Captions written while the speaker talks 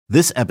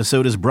This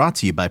episode is brought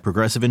to you by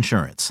Progressive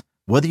Insurance.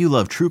 Whether you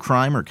love true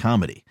crime or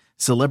comedy,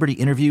 celebrity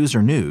interviews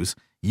or news,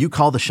 you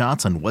call the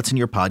shots on what's in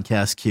your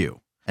podcast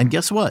queue. And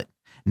guess what?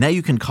 Now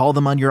you can call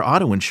them on your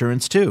auto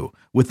insurance too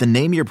with the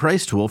Name Your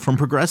Price tool from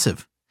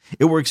Progressive.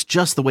 It works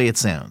just the way it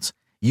sounds.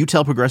 You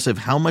tell Progressive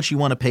how much you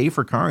want to pay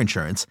for car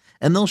insurance,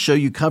 and they'll show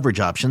you coverage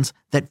options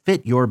that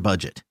fit your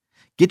budget.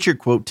 Get your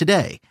quote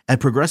today at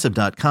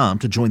Progressive.com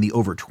to join the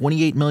over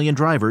 28 million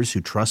drivers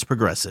who trust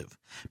Progressive.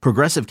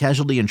 Progressive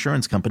Casualty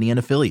Insurance Company and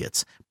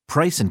Affiliates.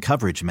 Price and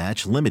coverage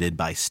match limited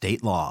by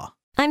state law.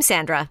 I'm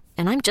Sandra,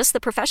 and I'm just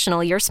the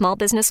professional your small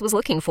business was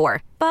looking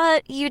for.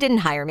 But you didn't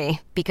hire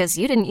me because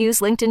you didn't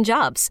use LinkedIn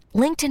Jobs.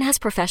 LinkedIn has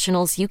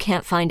professionals you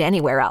can't find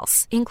anywhere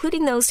else,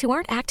 including those who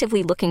aren't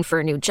actively looking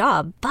for a new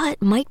job,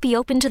 but might be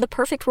open to the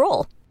perfect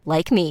role,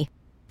 like me.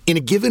 In a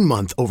given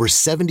month, over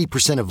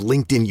 70% of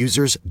LinkedIn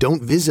users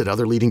don't visit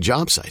other leading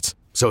job sites.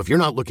 So if you're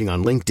not looking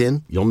on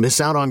LinkedIn, you'll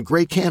miss out on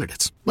great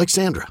candidates like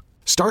Sandra.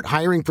 Start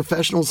hiring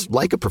professionals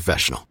like a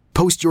professional.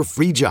 Post your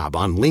free job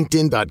on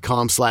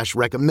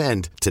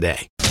linkedin.com/recommend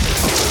today.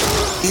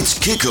 It's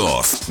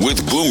Kickoff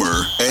with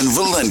Boomer and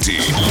Valenti.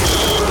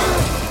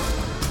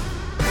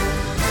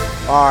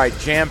 All right,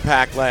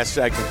 jam-packed last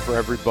segment for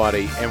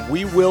everybody, and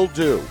we will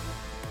do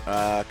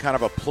kind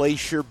of a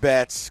place your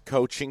bets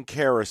coaching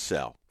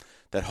carousel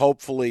that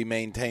hopefully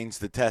maintains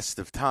the test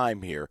of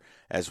time here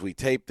as we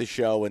tape the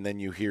show and then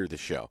you hear the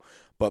show.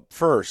 But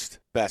first,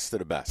 best of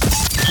the best.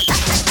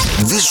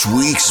 This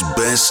week's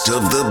best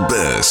of the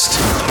best.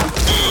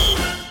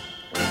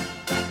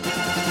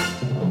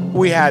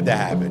 We had to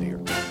have it here.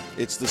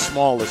 It's the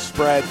smallest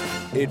spread.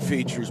 It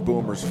features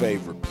Boomer's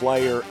favorite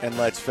player. And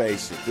let's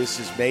face it, this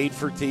is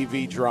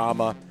made-for-TV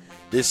drama.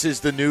 This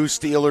is the new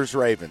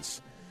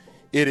Steelers-Ravens.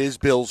 It is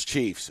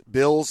Bills-Chiefs.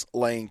 Bills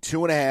laying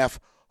 2.5,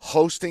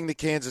 hosting the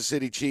Kansas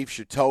City Chiefs.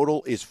 Your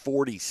total is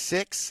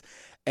 46.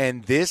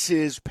 And this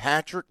is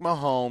Patrick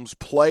Mahomes'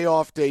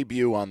 playoff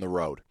debut on the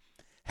road.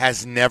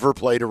 Has never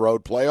played a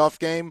road playoff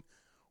game.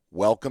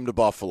 Welcome to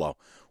Buffalo.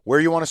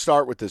 Where you want to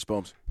start with this,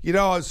 Booms? You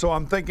know, so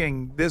I'm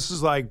thinking this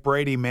is like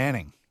Brady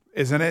Manning,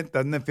 isn't it?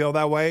 Doesn't it feel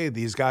that way?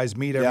 These guys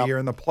meet every year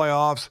in the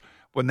playoffs.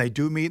 When they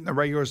do meet in the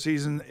regular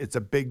season, it's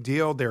a big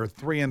deal. They're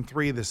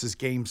 3-3. This is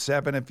game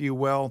 7, if you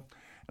will.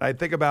 And I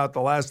think about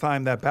the last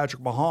time that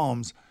Patrick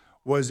Mahomes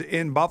was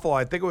in Buffalo.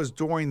 I think it was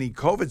during the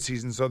COVID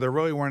season, so there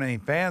really weren't any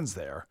fans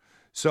there.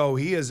 So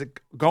he is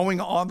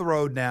going on the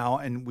road now,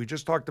 and we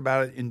just talked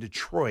about it in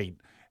Detroit.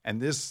 And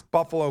this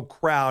Buffalo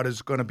crowd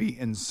is going to be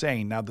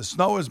insane. Now, the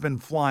snow has been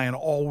flying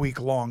all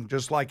week long,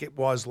 just like it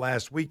was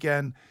last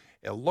weekend.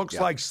 It looks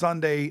like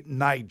Sunday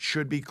night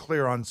should be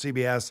clear on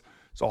CBS,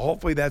 so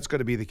hopefully that's going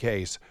to be the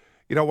case.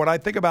 You know, when I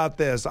think about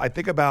this, I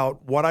think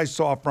about what I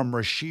saw from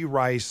Rashee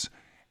Rice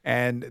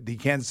and the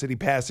Kansas City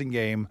passing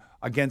game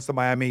against the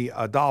Miami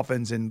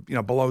Dolphins in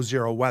below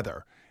zero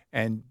weather.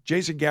 And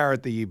Jason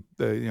Garrett, the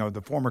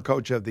former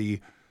coach of the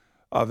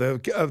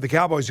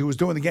Cowboys who was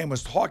doing the game,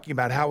 was talking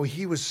about how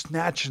he was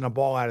snatching a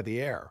ball out of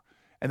the air.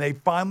 And they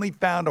finally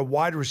found a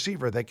wide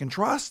receiver they can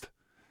trust.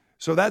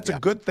 So that's a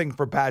good thing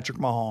for Patrick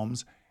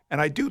Mahomes. And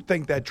I do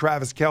think that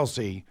Travis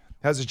Kelce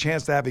has a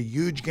chance to have a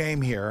huge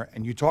game here.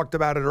 And you talked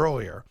about it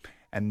earlier.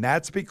 And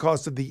that's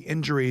because of the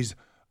injuries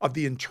of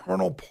the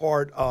internal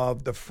part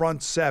of the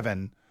front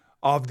seven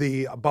of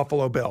the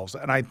Buffalo Bills.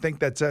 And I think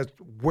that's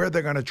where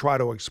they're going to try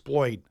to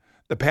exploit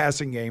the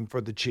passing game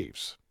for the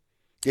Chiefs.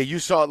 Yeah, you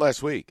saw it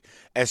last week.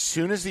 As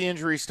soon as the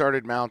injuries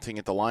started mounting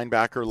at the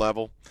linebacker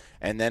level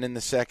and then in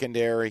the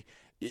secondary,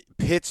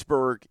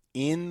 Pittsburgh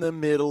in the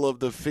middle of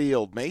the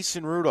field.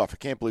 Mason Rudolph, I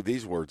can't believe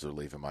these words are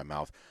leaving my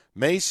mouth.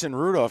 Mason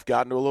Rudolph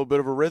got into a little bit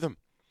of a rhythm.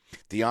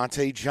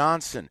 Deontay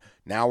Johnson,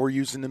 now we're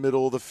using the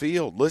middle of the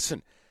field.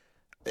 Listen,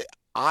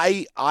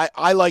 I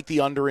like the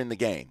under in the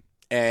game.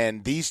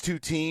 And these two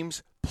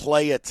teams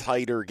play a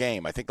tighter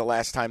game. I think the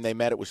last time they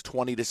met it was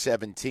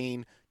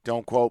 20-17.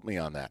 Don't quote me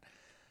on that.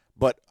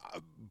 But,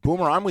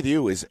 Boomer, I'm with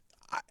you.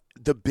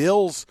 The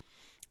Bills,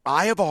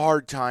 I have a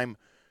hard time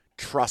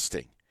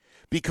trusting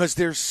because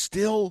there's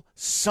still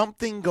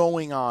something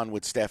going on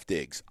with Steph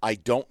Diggs. I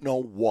don't know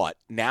what.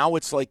 Now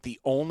it's like the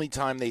only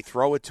time they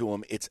throw it to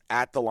him, it's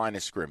at the line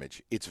of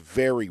scrimmage. It's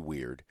very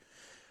weird.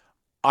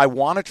 I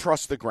want to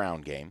trust the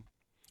ground game.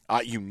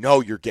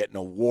 You're getting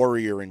a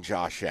warrior in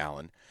Josh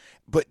Allen.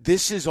 But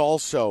this is all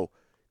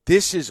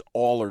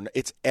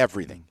it's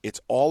everything.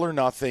 It's all or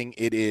nothing.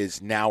 It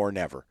is now or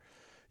never.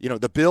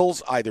 The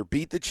Bills either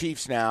beat the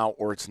Chiefs now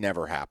or it's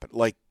never happened.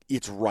 Like,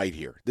 it's right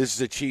here. This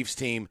is a Chiefs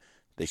team.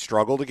 They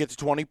struggle to get to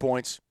 20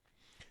 points.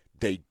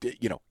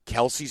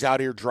 Kelsey's out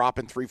here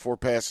dropping 3-4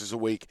 passes a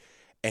week.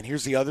 And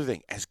here's the other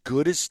thing. As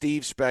good as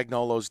Steve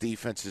Spagnuolo's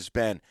defense has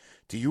been,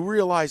 do you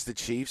realize the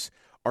Chiefs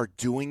are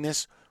doing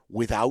this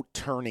without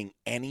turning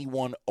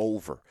anyone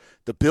over?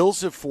 The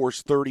Bills have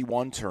forced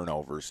 31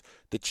 turnovers.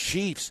 The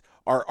Chiefs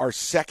are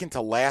second to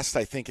last,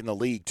 I think, in the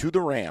league to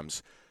the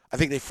Rams. I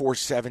think they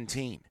forced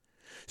 17.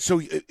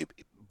 So,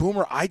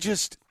 Boomer,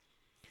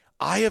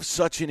 I have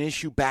such an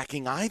issue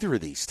backing either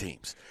of these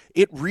teams.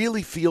 It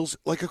really feels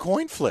like a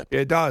coin flip.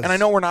 It does. And I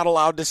know we're not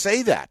allowed to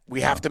say that.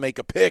 We have to make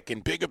a pick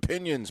and big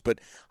opinions, but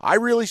I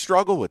really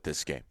struggle with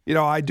this game.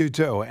 I do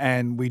too.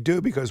 And we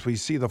do because we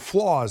see the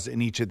flaws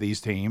in each of these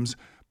teams,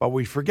 but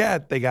we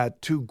forget they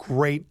got two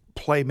great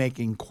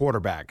playmaking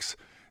quarterbacks.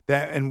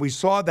 And we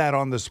saw that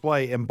on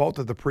display in both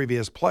of the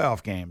previous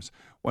playoff games.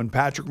 When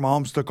Patrick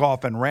Mahomes took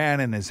off and ran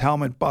and his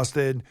helmet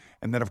busted,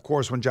 and then, of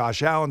course, when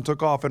Josh Allen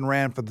took off and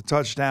ran for the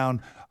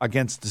touchdown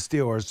against the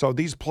Steelers. So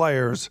these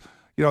players,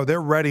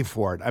 they're ready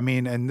for it. I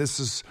mean, and this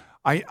is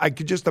 – I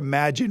could just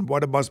imagine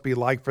what it must be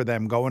like for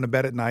them going to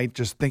bed at night,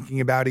 just thinking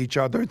about each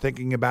other,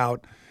 thinking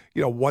about,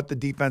 what the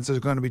defense is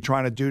going to be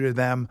trying to do to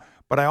them.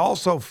 But I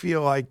also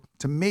feel like,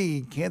 to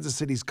me, Kansas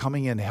City's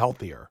coming in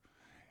healthier.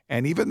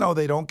 And even though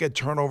they don't get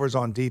turnovers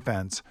on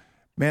defense,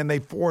 man, they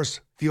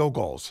force field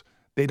goals.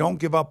 They don't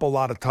give up a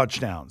lot of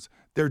touchdowns.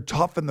 They're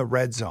tough in the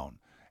red zone.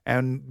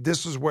 And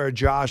this is where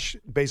Josh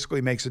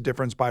basically makes a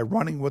difference by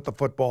running with the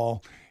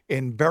football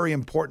in very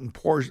important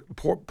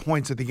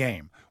points of the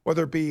game.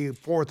 Whether it be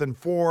 4th and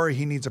 4,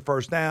 he needs a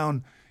first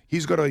down.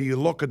 He's going to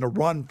look to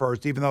run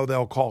first, even though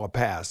they'll call a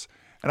pass.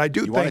 And I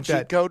do think want a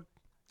cheat code?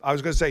 I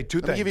was going to say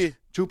two things. Give you,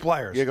 two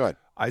players. Yeah, go ahead.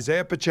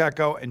 Isaiah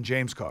Pacheco and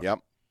James Cook. Yep.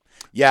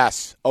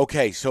 Yes.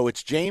 Okay, so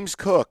it's James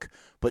Cook,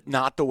 but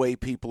not the way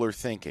people are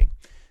thinking.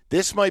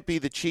 This might be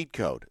the cheat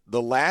code.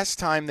 The last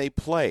time they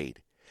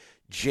played,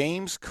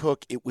 James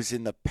Cook, it was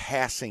in the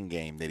passing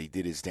game that he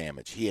did his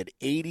damage. He had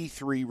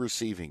 83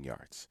 receiving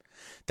yards.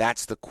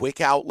 That's the quick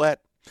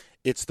outlet.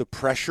 It's the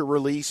pressure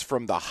release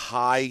from the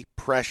high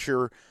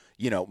pressure,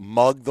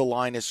 mug the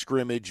line of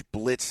scrimmage,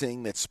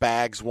 blitzing that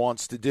Spags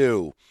wants to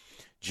do.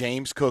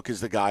 James Cook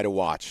is the guy to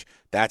watch.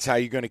 That's how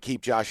you're going to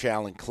keep Josh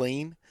Allen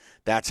clean.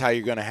 That's how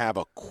you're going to have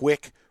a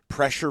quick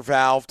pressure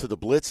valve to the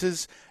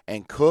blitzes.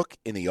 And Cook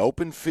in the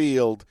open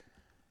field,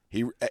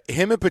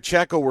 him and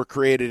Pacheco were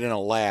created in a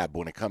lab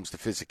when it comes to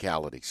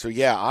physicality. So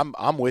yeah,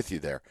 I'm with you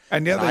there.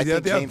 And I think the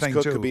other James thing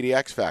Cook too, could be the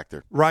X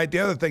factor. Right. The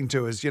other thing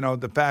too is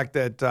the fact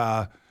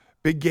that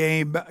Big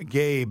Gabe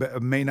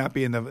may not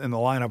be in the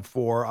lineup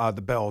for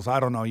the Bills. I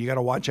don't know. You got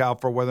to watch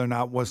out for whether or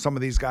not some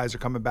of these guys are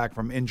coming back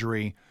from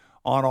injury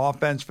on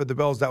offense for the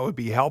Bills. That would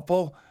be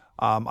helpful.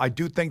 I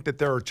do think that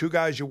there are two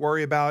guys you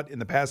worry about in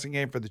the passing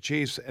game for the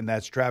Chiefs, and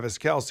that's Travis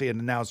Kelce and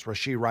announced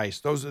Rashee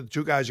Rice. Those are the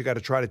two guys you got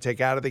to try to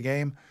take out of the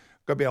game.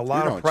 Going to be a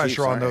lot of pressure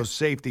Chiefs, on those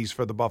safeties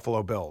for the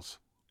Buffalo Bills.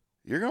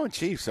 You're going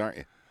Chiefs, aren't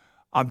you?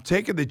 I'm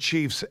taking the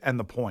Chiefs and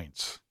the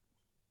points.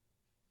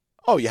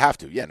 Oh, you have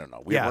to. Yeah,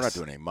 no. Yes. We're not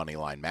doing any money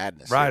line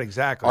madness. Right, here.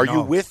 exactly. Are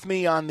you with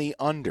me on the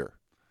under?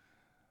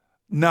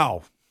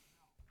 No.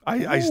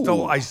 I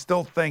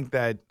still think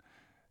that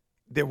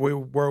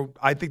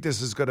I think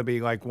this is going to be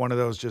like one of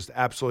those just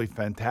absolutely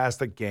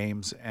fantastic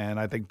games, and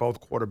I think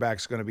both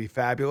quarterbacks are going to be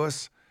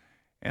fabulous.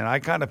 And I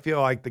kind of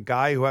feel like the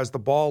guy who has the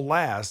ball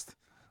last,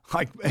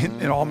 like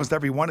in almost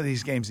every one of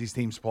these games these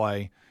teams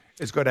play,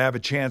 is going to have a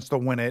chance to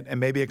win it, and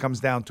maybe it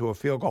comes down to a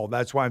field goal.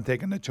 That's why I'm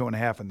taking the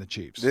 2.5 in the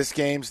Chiefs. This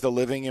game's the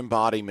living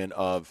embodiment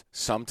of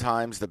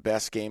sometimes the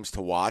best games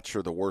to watch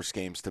or the worst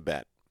games to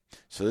bet.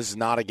 So this is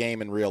not a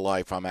game in real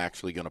life I'm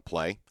actually going to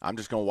play. I'm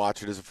just going to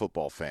watch it as a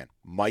football fan.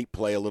 Might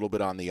play a little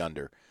bit on the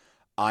under.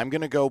 I'm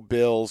going to go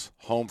Bills,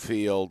 home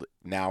field,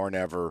 now or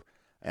never,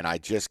 and I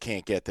just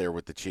can't get there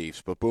with the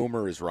Chiefs. But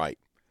Boomer is right.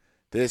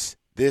 This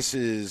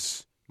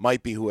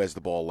might be who has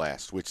the ball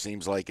last, which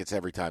seems like it's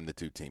every time the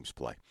two teams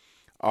play.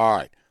 All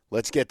right,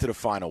 let's get to the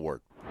final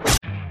word.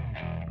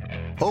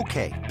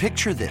 Okay,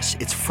 picture this.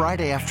 It's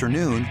Friday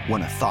afternoon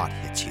when a thought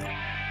hits you.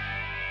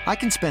 I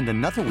can spend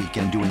another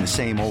weekend doing the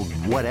same old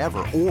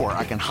whatever, or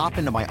I can hop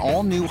into my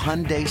all-new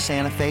Hyundai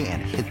Santa Fe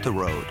and hit the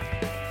road.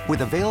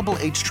 With available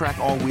H-Track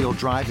all-wheel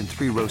drive and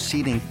 3-row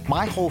seating,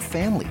 my whole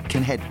family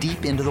can head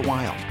deep into the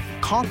wild.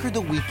 Conquer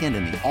the weekend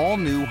in the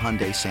all-new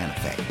Hyundai Santa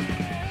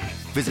Fe.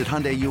 Visit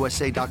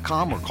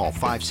HyundaiUSA.com or call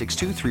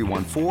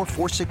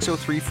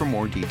 562-314-4603 for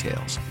more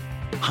details.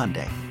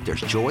 Hyundai,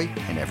 there's joy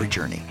in every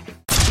journey.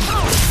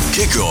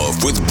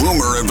 Kickoff with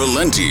Boomer and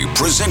Valenti,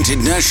 presented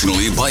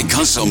nationally by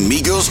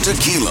Casamigos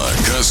Tequila.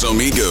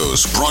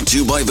 Casamigos, brought to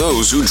you by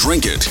those who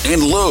drink it.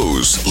 And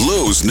Lowe's.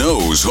 Lowe's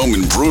knows home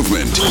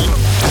improvement.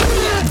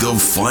 The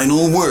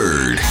final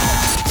word.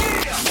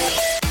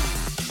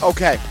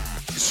 Okay,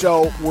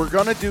 so we're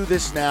going to do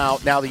this now.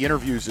 Now the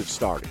interviews have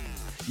started.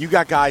 You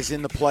got guys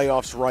in the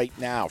playoffs right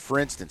now. For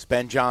instance,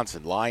 Ben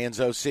Johnson, Lions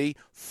OC,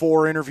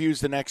 4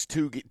 interviews the next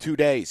two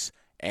days.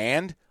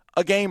 And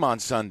a game on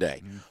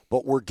Sunday.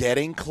 But we're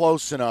getting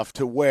close enough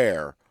to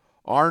where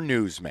our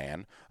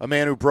newsman, a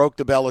man who broke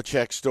the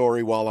Belichick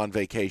story while on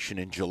vacation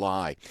in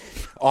July,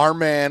 our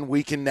man,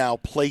 we can now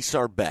place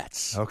our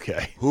bets.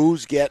 Okay.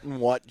 Who's getting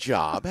what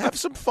job? Have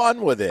some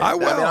fun with it. I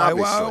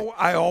will.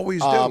 I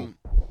always do.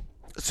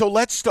 So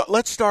let's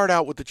start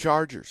out with the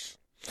Chargers.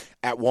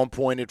 At one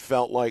point, it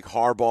felt like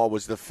Harbaugh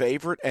was the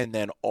favorite, and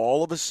then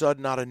all of a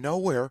sudden, out of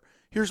nowhere,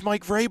 here's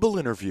Mike Vrabel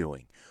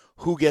interviewing.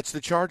 Who gets the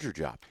Charger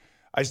job?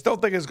 I still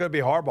think it's going to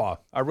be Harbaugh.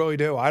 I really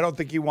do. I don't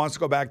think he wants to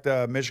go back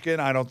to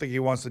Michigan. I don't think he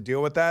wants to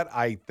deal with that.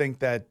 I think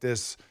that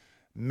this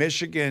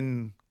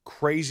Michigan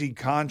crazy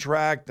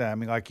contract. I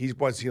mean, like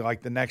was he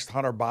like the next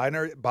Hunter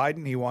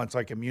Biden? He wants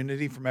like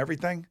immunity from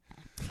everything.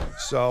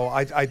 So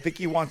I think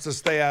he wants to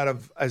stay out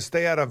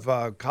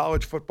of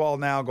college football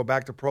now, go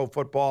back to pro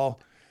football,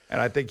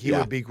 and I think he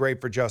would be great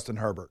for Justin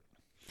Herbert.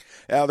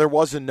 There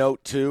was a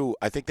note, too.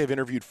 I think they've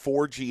interviewed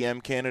 4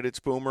 GM candidates,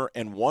 Boomer,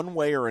 and one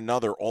way or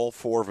another, all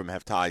 4 of them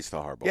have ties to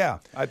Harbaugh. Yeah,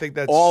 I think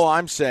that's... All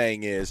I'm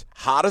saying is,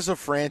 how does a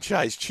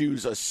franchise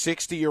choose a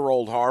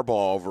 60-year-old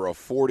Harbaugh over a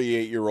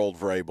 48-year-old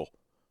Vrabel?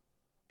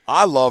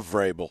 I love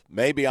Vrabel.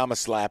 Maybe I'm a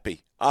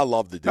slappy. I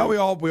love the dude. No,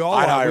 we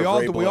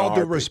all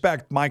do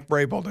respect Mike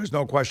Vrabel. There's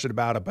no question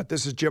about it. But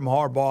this is Jim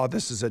Harbaugh.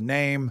 This is a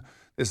name.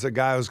 This is a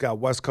guy who's got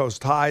West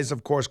Coast ties,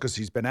 of course, because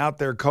he's been out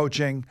there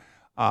coaching.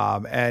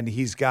 And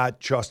he's got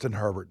Justin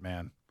Herbert,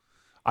 man.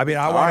 I mean,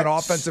 I want an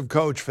offensive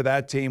coach for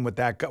that team with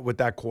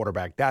that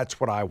quarterback. That's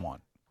what I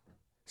want.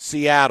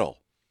 Seattle,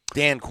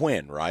 Dan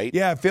Quinn, right?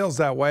 Yeah, it feels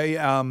that way.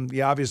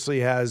 He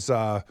obviously has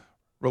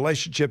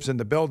relationships in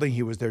the building.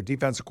 He was their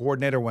defensive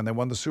coordinator when they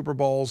won the Super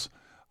Bowls.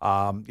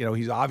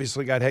 He's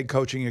obviously got head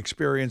coaching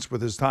experience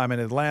with his time in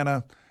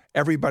Atlanta.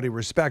 Everybody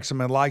respects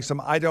him and likes him.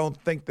 I don't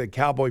think the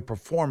Cowboy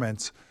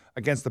performance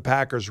against the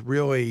Packers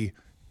really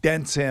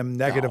dents him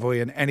negatively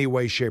in any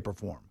way, shape, or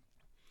form.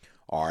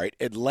 All right,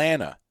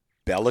 Atlanta,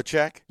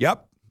 Belichick?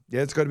 Yep.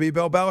 Yeah, it's going to be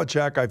Bill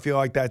Belichick. I feel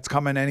like that's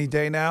coming any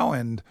day now,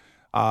 and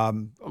a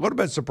little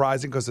bit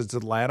surprising because it's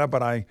Atlanta,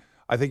 but I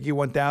think he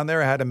went down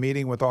there, had a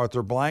meeting with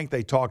Arthur Blank.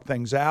 They talked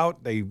things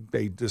out. They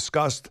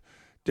discussed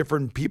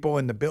different people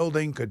in the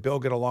building. Could Bill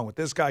get along with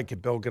this guy?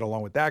 Could Bill get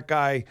along with that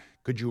guy?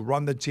 Could you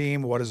run the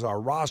team? What does our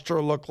roster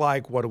look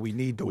like? What do we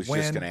need to win? I was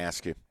just going to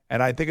ask you.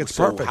 And I think it's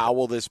perfect. How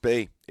will this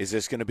be? Is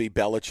this going to be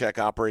Belichick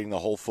operating the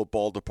whole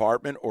football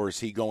department, or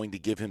is he going to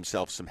give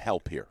himself some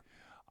help here?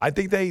 I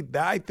think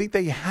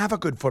they have a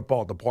good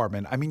football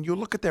department. I mean, you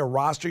look at their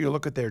roster, you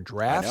look at their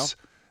drafts,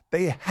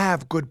 they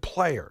have good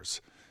players.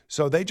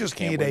 So they just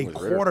need a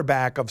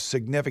quarterback of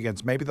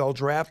significance. Maybe they'll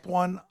draft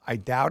one. I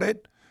doubt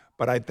it.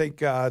 But I think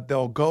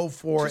they'll go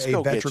for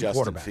a veteran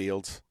quarterback.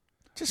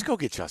 Just go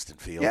get Justin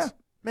Fields. Yeah.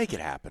 Make it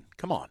happen.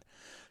 Come on.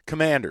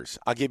 Commanders,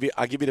 I'll give you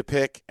the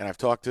pick, and I've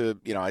talked to,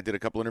 I did a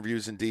couple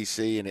interviews in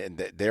D.C., and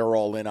they're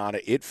all in on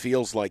it. It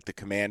feels like the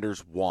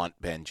Commanders want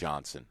Ben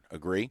Johnson.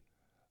 Agree?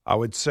 I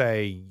would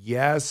say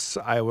yes.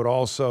 I would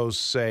also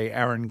say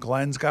Aaron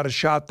Glenn's got a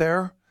shot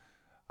there.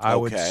 I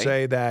would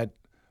say that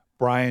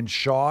Brian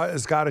Shaw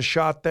has got a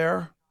shot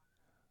there.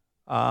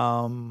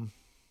 And,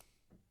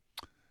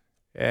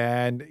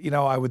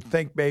 I would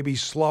think maybe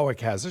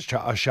Slowick has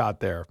a shot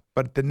there.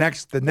 But the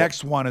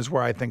next one is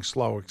where I think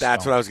Slowick's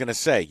That's what I was going to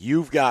say.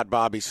 You've got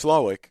Bobby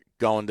Slowick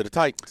going to the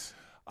Titans.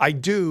 I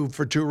do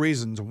for 2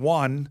 reasons.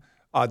 One,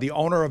 the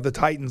owner of the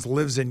Titans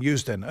lives in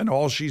Houston, and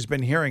all she's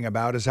been hearing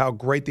about is how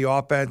great the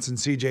offense and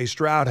C.J.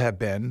 Stroud have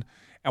been.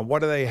 And what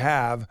do they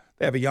have?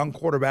 They have a young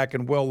quarterback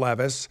in Will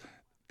Levis.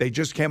 They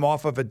just came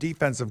off of a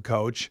defensive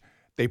coach.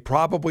 They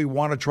probably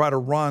want to try to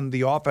run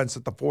the offense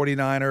that the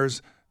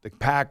 49ers, the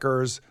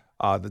Packers,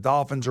 the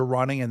Dolphins are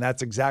running, and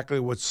that's exactly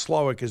what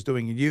Slowick is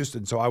doing in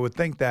Houston. So I would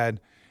think that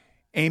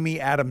Amy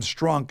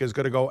Adams-Strunk is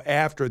going to go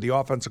after the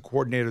offensive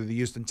coordinator of the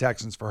Houston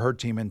Texans for her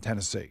team in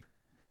Tennessee.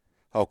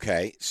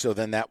 Okay, so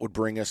then that would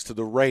bring us to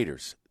the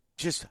Raiders.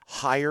 Just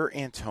hire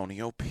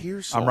Antonio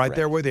Pierce I'm right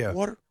there with you.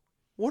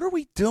 What are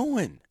we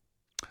doing?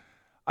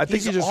 I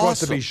think he just wants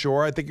to be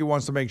sure. I think he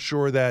wants to make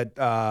sure that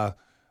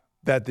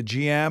that the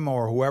GM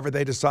or whoever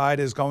they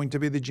decide is going to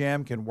be the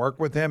GM can work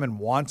with him and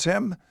wants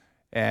him.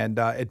 And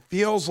it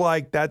feels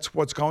like that's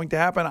what's going to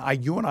happen.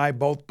 You and I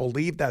both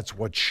believe that's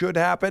what should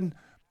happen.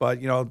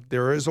 But,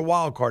 there is a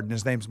wild card, and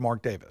his name's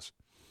Mark Davis.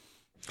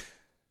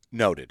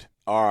 Noted.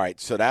 All right,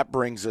 so that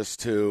brings us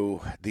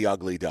to the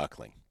ugly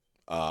duckling,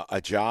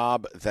 a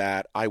job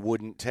that I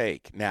wouldn't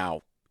take.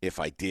 Now, if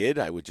I did,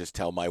 I would just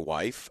tell my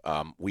wife,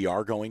 we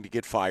are going to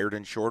get fired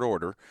in short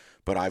order,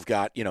 but I've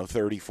got,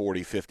 30,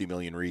 40, 50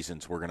 million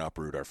reasons we're going to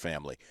uproot our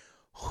family.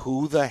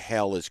 Who the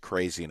hell is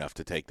crazy enough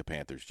to take the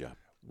Panthers job?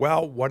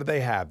 Well, what do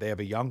they have? They have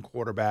a young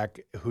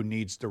quarterback who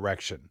needs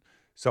direction.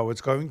 So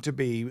it's going to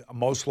be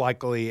most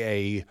likely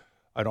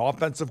an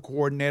offensive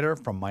coordinator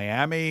from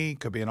Miami.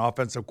 Could be an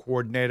offensive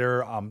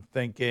coordinator. I'm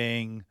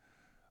thinking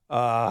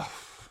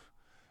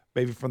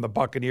maybe from the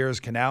Buccaneers.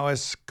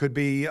 Canales could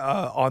be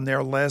on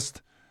their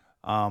list.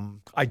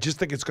 I just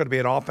think it's going to be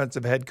an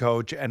offensive head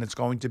coach, and it's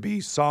going to be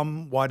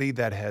somebody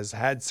that has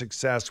had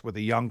success with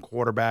a young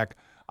quarterback.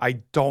 I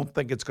don't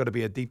think it's going to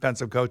be a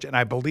defensive coach, and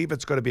I believe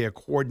it's going to be a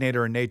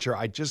coordinator in nature.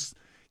 I just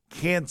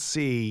can't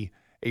see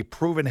a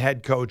proven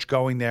head coach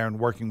going there and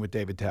working with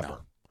David Tepper. No.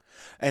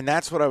 And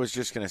that's what I was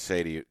just going to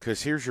say to you,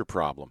 because here's your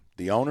problem.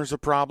 The owner's a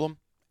problem,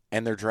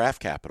 and their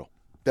draft capital.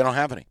 They don't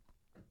have any.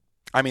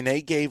 I mean,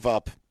 they gave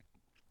up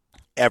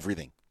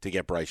everything to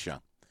get Bryce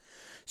Young.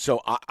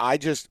 So I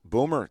just,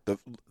 Boomer,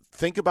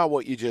 think about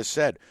what you just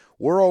said.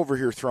 We're over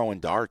here throwing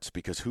darts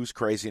because who's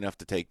crazy enough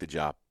to take the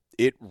job?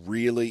 It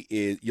really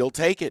is. You'll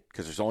take it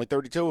because there's only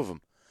 32 of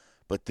them.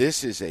 But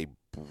this is a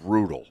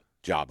brutal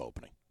job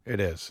opening. It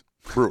is.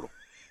 Brutal.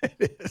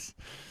 It is.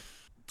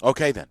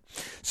 Okay, then.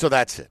 So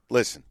that's it.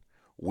 Listen,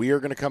 we are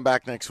going to come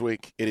back next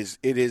week.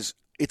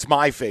 It's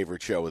my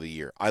favorite show of the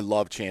year. I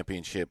love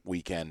championship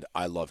weekend.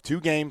 I love 2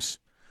 games,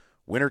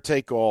 winner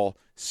take all,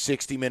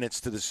 60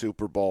 minutes to the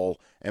Super Bowl,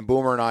 and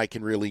Boomer and I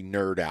can really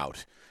nerd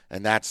out.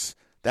 And that's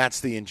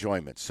the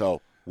enjoyment.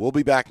 So we'll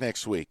be back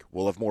next week.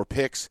 We'll have more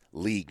picks,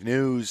 league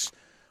news.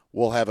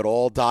 We'll have it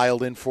all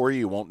dialed in for you.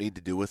 You won't need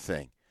to do a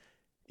thing.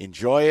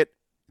 Enjoy it.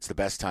 It's the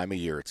best time of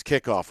year. It's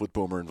Kickoff with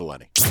Boomer and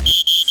Valenti.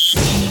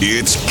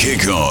 It's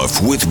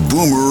Kickoff with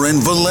Boomer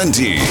and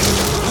Valenti.